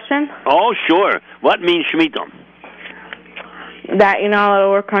me a question? Oh, sure. What means Shemitah? That you're not allowed to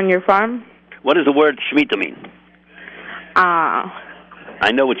work on your farm. What does the word Shemitah mean?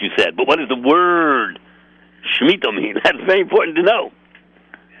 I know what you said, but what does the word Shemitah mean? That's very important to know.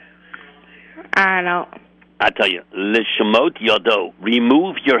 I don't know. I tell you, L'shemot yado,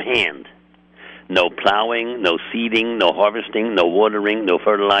 remove your hand. No plowing, no seeding, no harvesting, no watering, no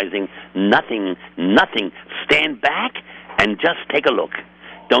fertilizing, nothing. Stand back and just take a look.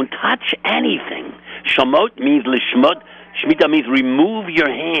 Don't touch anything. Shemot means L'shemot. Shemitah means remove your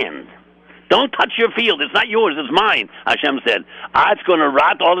hand. Don't touch your field. It's not yours. It's mine. Hashem said, it's going to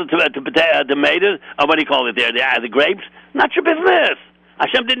rot all the tomatoes. What do you call it there? The grapes. Not your business.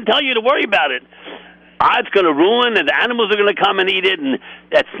 Hashem didn't tell you to worry about it. It's going to ruin, and the animals are going to come and eat it, and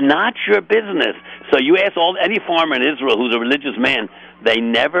that's not your business. So you ask any farmer in Israel who's a religious man, they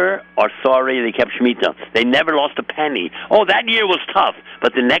never are sorry they kept Shemitah. They never lost a penny. Oh, that year was tough,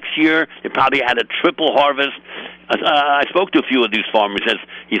 but the next year they probably had a triple harvest. I spoke to a few of these farmers.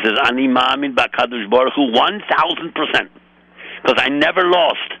 He says, Ani ma'amin b'Kadosh Baruch Hu 1,000%, because I never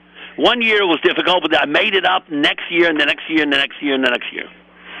lost. One year was difficult, but I made it up next year, and the next year, and the next year, and the next year.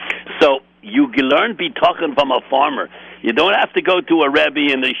 So you can learn B'tochen from a farmer. You don't have to go to a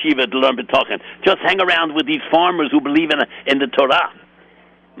Rabbi in the yeshiva to learn B'tochen. Just hang around with these farmers who believe in the Torah.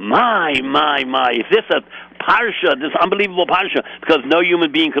 My. Is this a parsha, this unbelievable parsha? Because no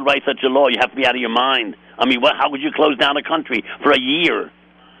human being could write such a law. You have to be out of your mind. I mean, how would you close down a country for a year?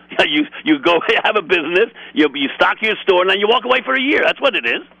 You go have a business, you stock your store, and then you walk away for a year. That's what it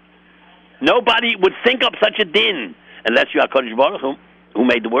is. Nobody would think up such a din unless you are HaKadosh Baruch Hu, who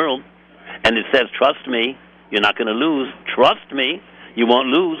made the world. And it says, trust me, you're not going to lose. Trust me, you won't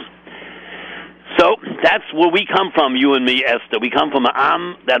lose. So that's where we come from, you and me, Esther. We come from an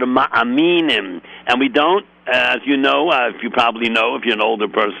am that are ma'aminim. And we don't, as you know, if you probably know, if you're an older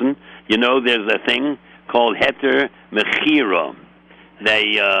person, you know there's a thing called heter mechira.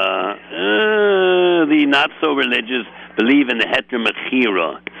 They, the not-so-religious believe in the heter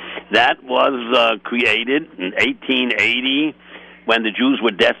mechira. That was created in 1880 when the Jews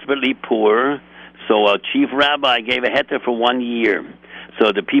were desperately poor. So a chief rabbi gave a heter for 1 year.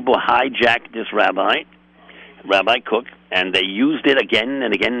 So the people hijacked this Rabbi Cook, and they used it again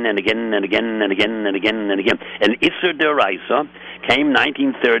and again and again and again and again and again and again. And Isser D'Oraisa came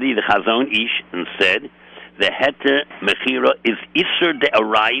 1930, the Chazon Ish, and said, the heter mechira is Isser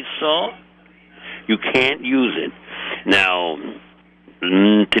D'Oraisa. You can't use it. Now,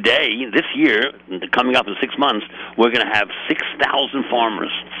 today, this year, coming up in 6 months, we're going to have 6,000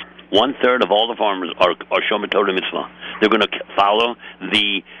 farmers. 1/3 of all the farmers are Shomer Torah Mitzvah. They're going to follow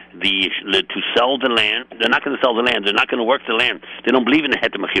to sell the land. They're not going to sell the land. They're not going to work the land. They don't believe in the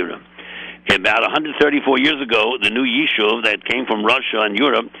heter mechira. About 134 years ago, the new Yishuv that came from Russia and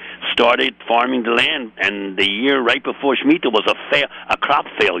Europe started farming the land, and the year right before Shemitah was a crop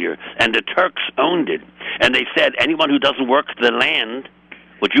failure, and the Turks owned it. And they said, anyone who doesn't work the land,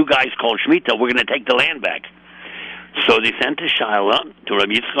 what you guys call Shemitah, we're going to take the land back. So they sent a Shaila to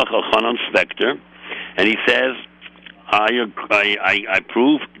Rabbi Yitzchak Elchanan Spector, and he says, I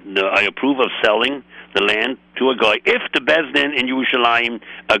approve of selling the land to a guy if the Bezdin in Yerushalayim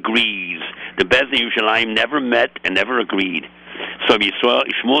agrees. The Bezdin in Yerushalayim never met and never agreed. So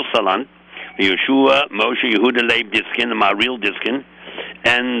Shmuel Salant, Yeshua, Moshe, Yehuda Leib Diskin, the Maril Diskin,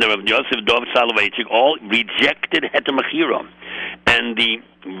 and Yosef Dov Soloveitchik all rejected Heter Mechira. And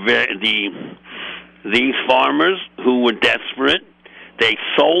these farmers who were desperate, they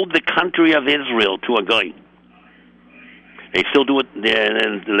sold the country of Israel to a guy. They still do it in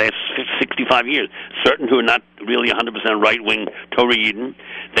the last 65 years. Certain who are not really 100% right-wing Torah Yidden,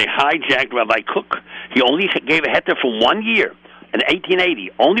 they hijacked Rabbi Cook. He only gave a heter for 1 year in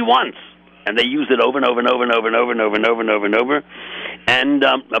 1880, only once, and they used it over and over and over and over and over and over and over and over and over. And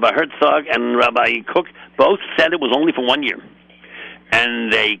Rabbi Herzog and Rabbi Cook both said it was only for 1 year,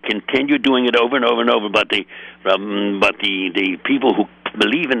 and they continued doing it over and over and over. But the people who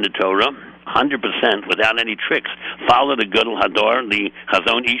believe in the Torah, 100% without any tricks, follow the Gadol Hador. The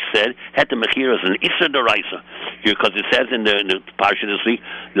Chazon Ish said, Heter Mechira is an Isser D'Oraisa, because it says in the Parsha this week,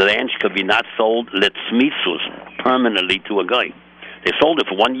 the land could be not sold letzmitzus, permanently to a guy. They sold it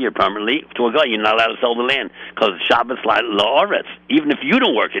for 1 year permanently to a guy. You're not allowed to sell the land because Shabbos la'oretz. Even if you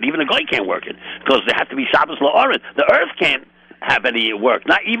don't work it, even a guy can't work it because there has to be Shabbos la'oretz. The earth can't have any work.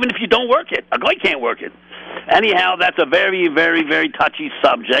 Not even if you don't work it, a guy can't work it. Anyhow, that's a very, very, very touchy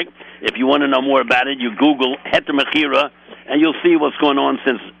subject. If you want to know more about it, you Google Heter Mechira, and you'll see what's going on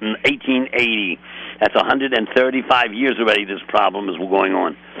since 1880. That's 135 years already this problem is going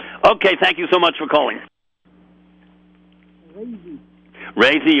on. Okay, thank you so much for calling.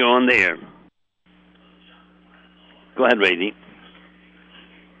 Razy, you're on the air. Go ahead, Razy.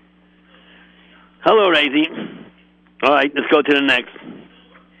 Hello, Razy. All right, let's go to the next.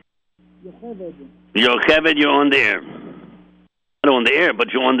 Yocheved, you're on the air. Not on the air,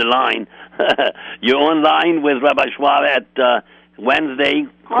 but you're on the line. You're on line with Rabbi Schwab at Wednesday,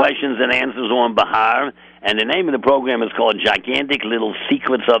 Questions and Answers on Bahar, and the name of the program is called Gigantic Little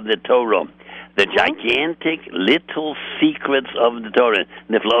Secrets of the Torah. The Gigantic Little Secrets of the Torah,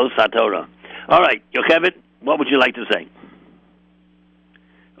 Niflos HaTorah. All right, Yocheved, what would you like to say?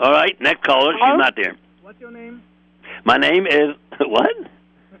 All right, next caller, she's not there. What's your name? My name is, what?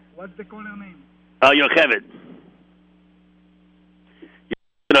 What's the caller name? Oh, Yocheved.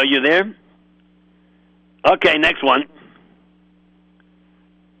 Are you there? Okay, next one.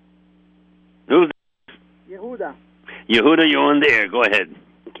 Who's Yehuda. Yehuda, you're on the air. Go ahead.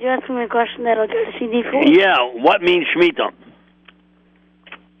 Can you ask me a question that I'll get a CD for? Yeah, what means Shemitah?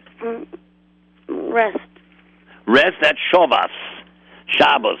 Rest. Rest, that's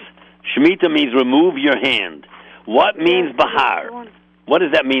Shabbos. Shemitah means remove your hand. What means Bahar? What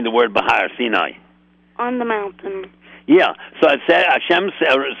does that mean, the word Bahar, Sinai? On the mountain. Yeah, so it said, Hashem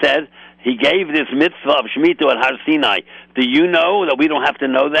says he gave this mitzvah of Shemitah at Har Sinai. Do you know that we don't have to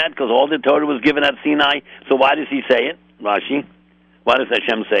know that because all the Torah was given at Sinai? So why does he say it, Rashi? Why does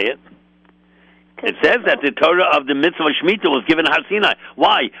Hashem say it? It says that the Torah of the mitzvah of Shemitah was given at Har Sinai.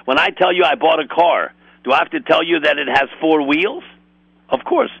 Why? When I tell you I bought a car, do I have to tell you that it has 4 wheels? Of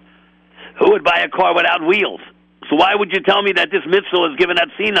course. Who would buy a car without wheels? So why would you tell me that this mitzvah was given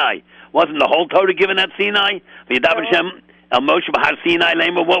at Sinai? Wasn't the whole Torah given at Sinai? What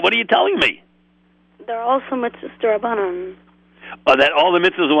are you telling me? There are also mitzvahs d'Rabbanan. Oh, that all the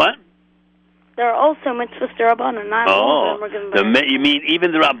mitzvahs what? There are also mitzvahs d'Rabbanan. Not all of them were given you mean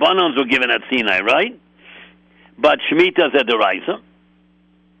even the Rabbanans were given at Sinai, right? But Shemitah is a deraisa.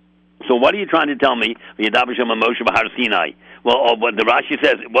 So what are you trying to tell me? Well, what the Rashi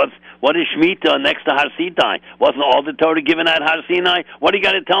says, what is Shemitah next to Har Sinai? Wasn't all the Torah given at Har Sinai? What are you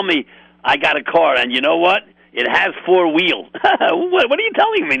going to tell me? I got a car, and you know what? It has 4 wheels. What are you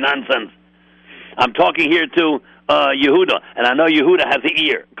telling me? Nonsense. I'm talking here to Yehuda, and I know Yehuda has an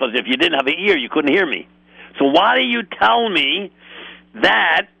ear, because if you didn't have an ear, you couldn't hear me. So why do you tell me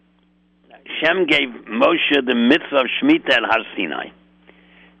that Shem gave Moshe the mitzvah of Shemitah at Har Sinai?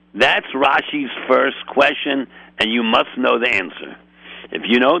 That's Rashi's first question, and you must know the answer. If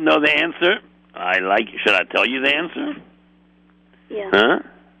you don't know the answer, should I tell you the answer? Yeah. Huh?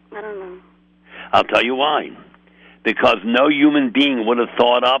 I don't know. I'll tell you why. Because no human being would have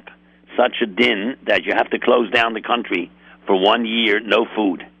thought up such a din that you have to close down the country for 1 year, no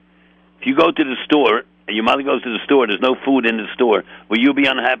food. If you go to the store, and your mother goes to the store, there's no food in the store, will you be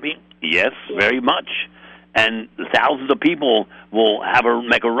unhappy? Yes, very much. And thousands of people will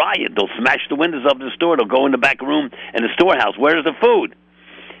make a riot. They'll smash the windows of the store. They'll go in the back room in the storehouse. Where's the food?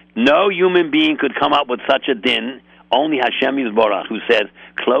 No human being could come up with such a din. Only Hashem Yisborach, who says,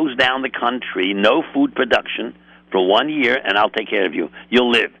 close down the country, no food production for 1 year, and I'll take care of you.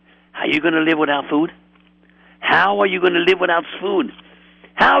 You'll live. How are you going to live without food? How are you going to live without food?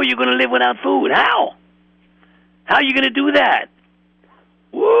 How are you going to live without food? How? How are you going to do that?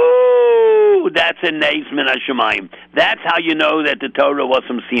 Woo! That's a Neis Min HaShamayim. That's how you know that the Torah was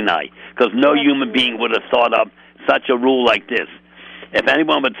from Sinai, because no human being would have thought up such a rule like this. If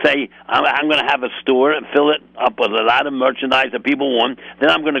anyone would say, I'm going to have a store and fill it up with a lot of merchandise that people want, then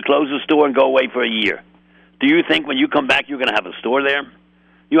I'm going to close the store and go away for a year. Do you think when you come back you're going to have a store there?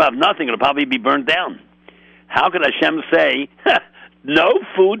 You have nothing. It'll probably be burned down. How could Hashem say, no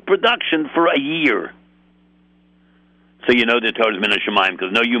food production for a year? So you know the Torah is Min HaShamayim,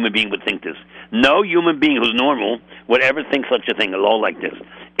 because no human being would think this. No human being who's normal would ever think such a thing, a law like this.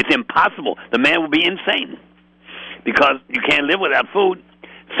 It's impossible. The man will be insane, because you can't live without food.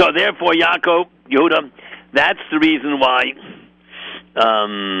 So therefore, Yaakov, Yehuda, that's the reason why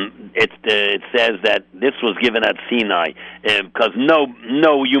it says that this was given at Sinai, because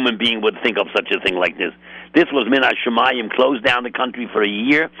no human being would think of such a thing like this. This was Min HaShamayim, closed down the country for a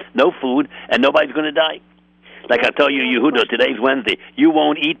year, no food, and nobody's going to die. Like I tell you, Yehuda, today's Wednesday. You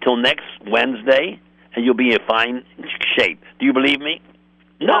won't eat till next Wednesday, and you'll be in fine shape. Do you believe me?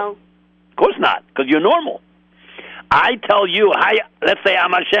 No. Of course not, because you're normal. I tell you, let's say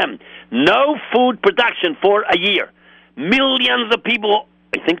I'm Hashem, no food production for a year. Millions of people,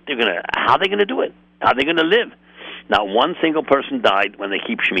 I think how are they going to do it? How are they going to live? Not one single person died when they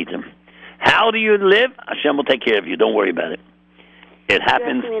keep Shemitah. How do you live? Hashem will take care of you. Don't worry about it. It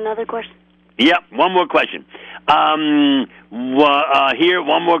happens. Ask me another question. Yep, one more question. Here,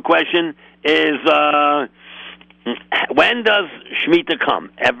 one more question is, when does Shemitah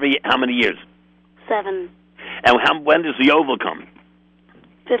come? How many years? 7. And when does Yovel come?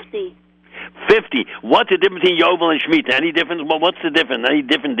 50. 50. What's the difference between Yovel and Shemitah? Any difference? Well, what's the difference? Any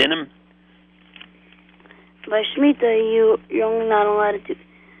different dinim? By Shemitah, you're only not allowed to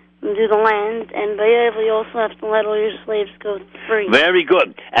do the land, and by Yovel, you also have to let all your slaves go free. Very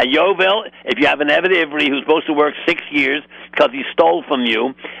good. At Yovel, if you have an Eved Ivri who's supposed to work 6 years because he stole from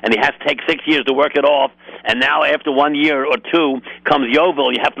you, and he has to take 6 years to work it off, and now after 1 year or two comes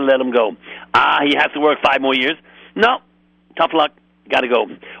Yovel, you have to let him go. He has to work 5 more years? No. Tough luck. Got to go.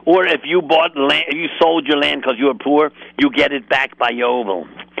 Or if you bought land, if you sold your land because you were poor, you get it back by Yovel.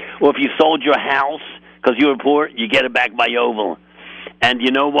 Or if you sold your house because you were poor, you get it back by Yovel. And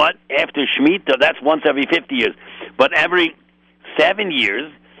you know what? After Shemitah, that's once every 50 years. But every 7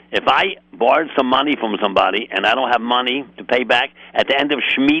 years, if I borrowed some money from somebody and I don't have money to pay back, at the end of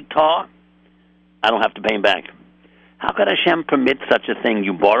Shemitah, I don't have to pay him back. How could Hashem permit such a thing?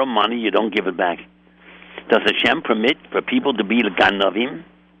 You borrow money, you don't give it back. Does Hashem permit for people to be Ganavim?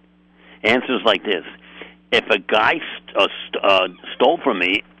 Answers like this. If a guy stole from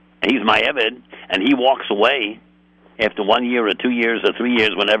me, he's my Eved, and he walks away after 1 year or 2 years or 3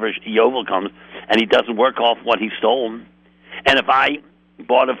 years, whenever Yovel comes, and he doesn't work off what he stole, and if I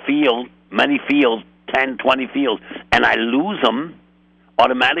bought a field, many fields, 10, 20 fields, and I lose them,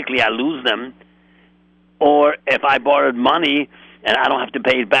 automatically I lose them, or if I borrowed money and I don't have to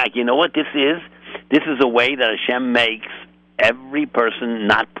pay it back, you know what this is? This is a way that Hashem makes every person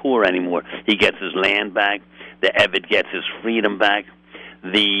not poor anymore. He gets his land back, the Eved gets his freedom back,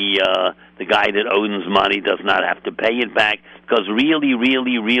 the guy that owns money does not have to pay it back, because really,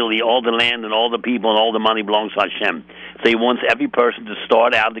 really, really, all the land and all the people and all the money belongs to Hashem. So he wants every person to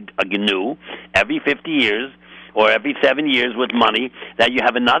start out anew every 50 years or every 7 years with money, that you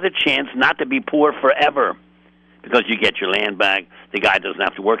have another chance not to be poor forever, because you get your land back, the guy doesn't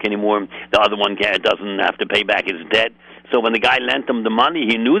have to work anymore, the other one doesn't have to pay back his debt. So when the guy lent him the money,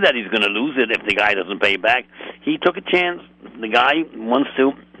 he knew that he's going to lose it if the guy doesn't pay it back. He took a chance. The guy wants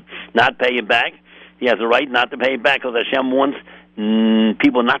to not pay it back. He has a right not to pay it back, because Hashem wants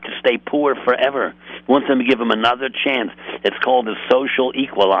people not to stay poor forever. He wants them to give them another chance. It's called the social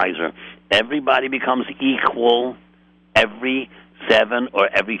equalizer. Everybody becomes equal every 7 or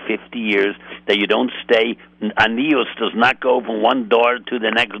every 50 years, that you don't stay. Anius does not go from one door to the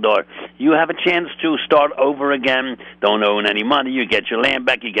next door. You have a chance to start over again. Don't own any money. You get your land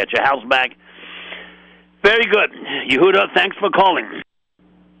back. You get your house back. Very good. Yehuda, thanks for calling.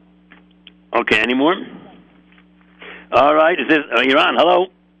 Okay, any more? All right. Is this Iran? Hello?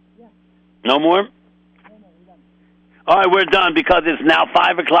 Yeah. No more? No, we're done. All right, we're done, because it's now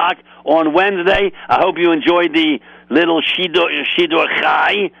 5 o'clock on Wednesday. I hope you enjoyed the little Shidur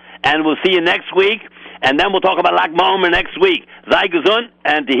Chai, and we'll see you next week. And then we'll talk about Lag BaOmer next week. Sei gesund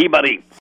and Tehi Bari.